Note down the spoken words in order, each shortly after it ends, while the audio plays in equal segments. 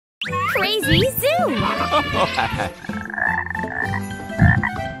Crazy zoo!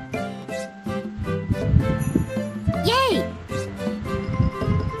 Yay!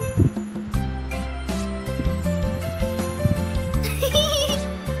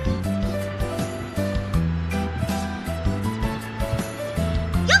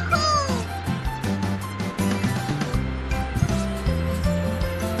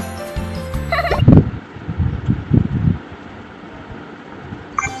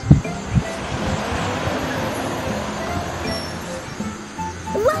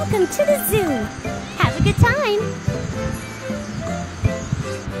 Welcome to the zoo! Have a good time!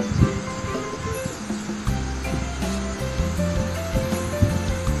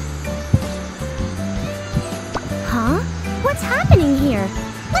 Huh? What's happening here?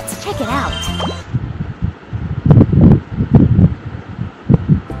 Let's check it out.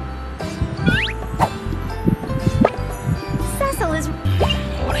 Cecil is...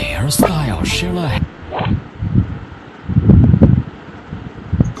 What a hairstyle, Sheila.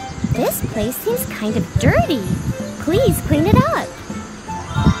 This place seems kind of dirty. Please clean it up.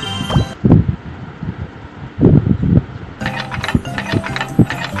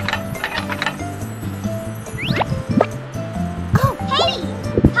 Oh, hey!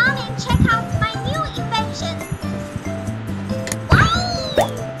 Come and check out my new invention. Wow!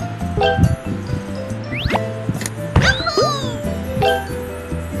 Yahoo!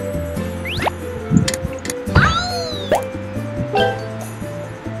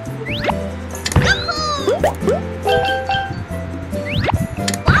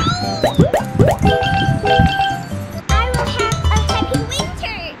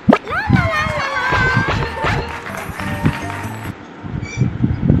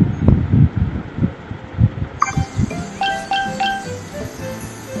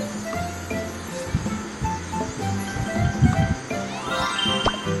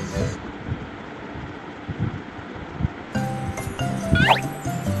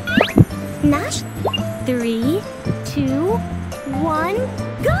 Nash. 3, 2, 1,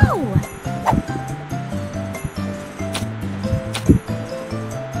 go!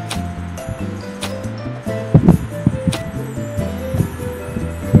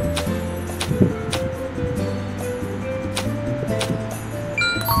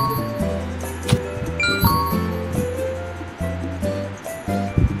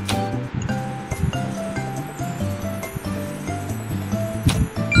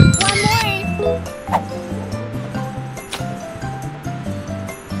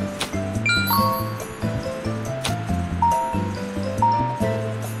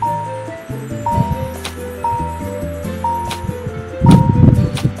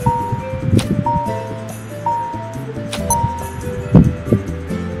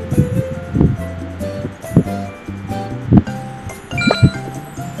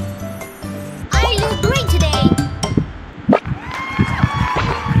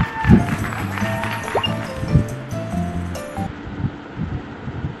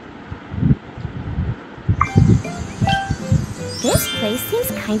 This place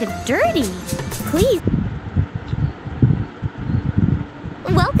seems kind of dirty. Please.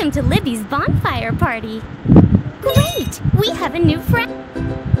 Welcome to Libby's bonfire party. Great! We have a new friend.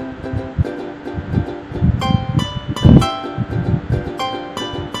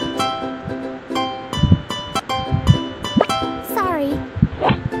 Sorry.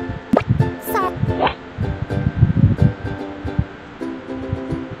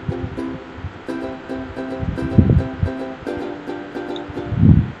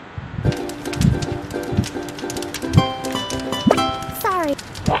 Sorry.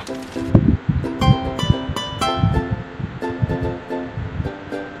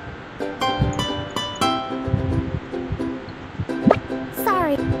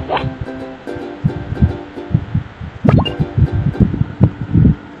 Sorry.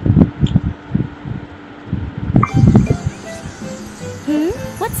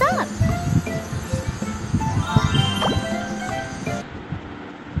 What's up?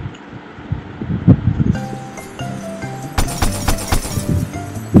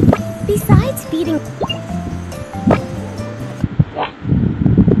 Besides feeding...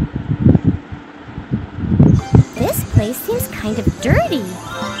 This place seems kind of dirty.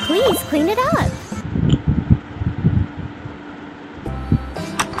 Please clean it up.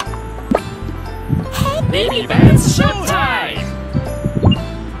 Hey, Baby Band's showtime!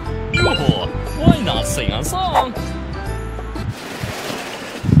 Yoo-hoo! Why not sing a song?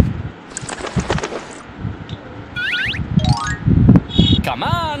 Come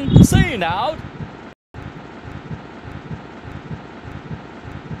on, sing out!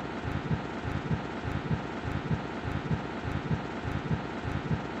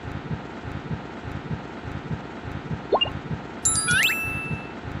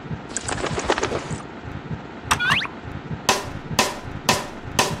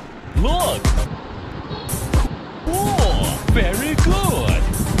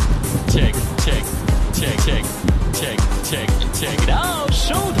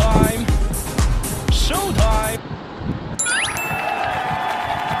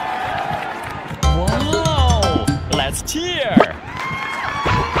 here.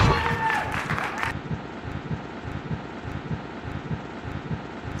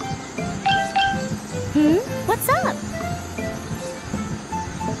 What's up?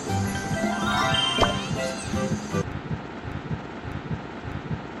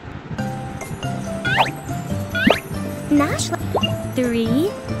 Nash.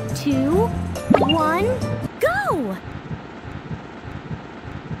 3, 2, 1, go!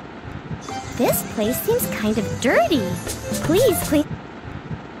 This place seems kind of dirty. Please clean.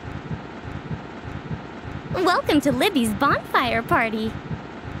 Welcome to Libby's bonfire party.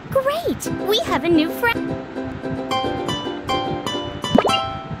 Great! We have a new friend.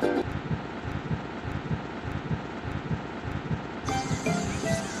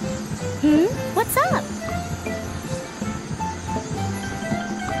 What's up?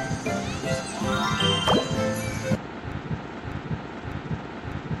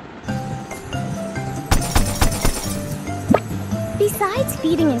 Besides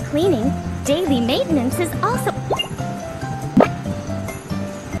feeding and cleaning, daily maintenance is also...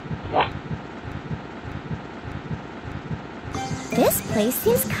 This place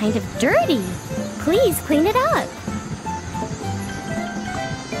seems kind of dirty. Please clean it up.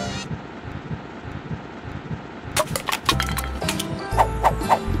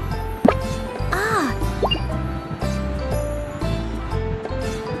 Ah.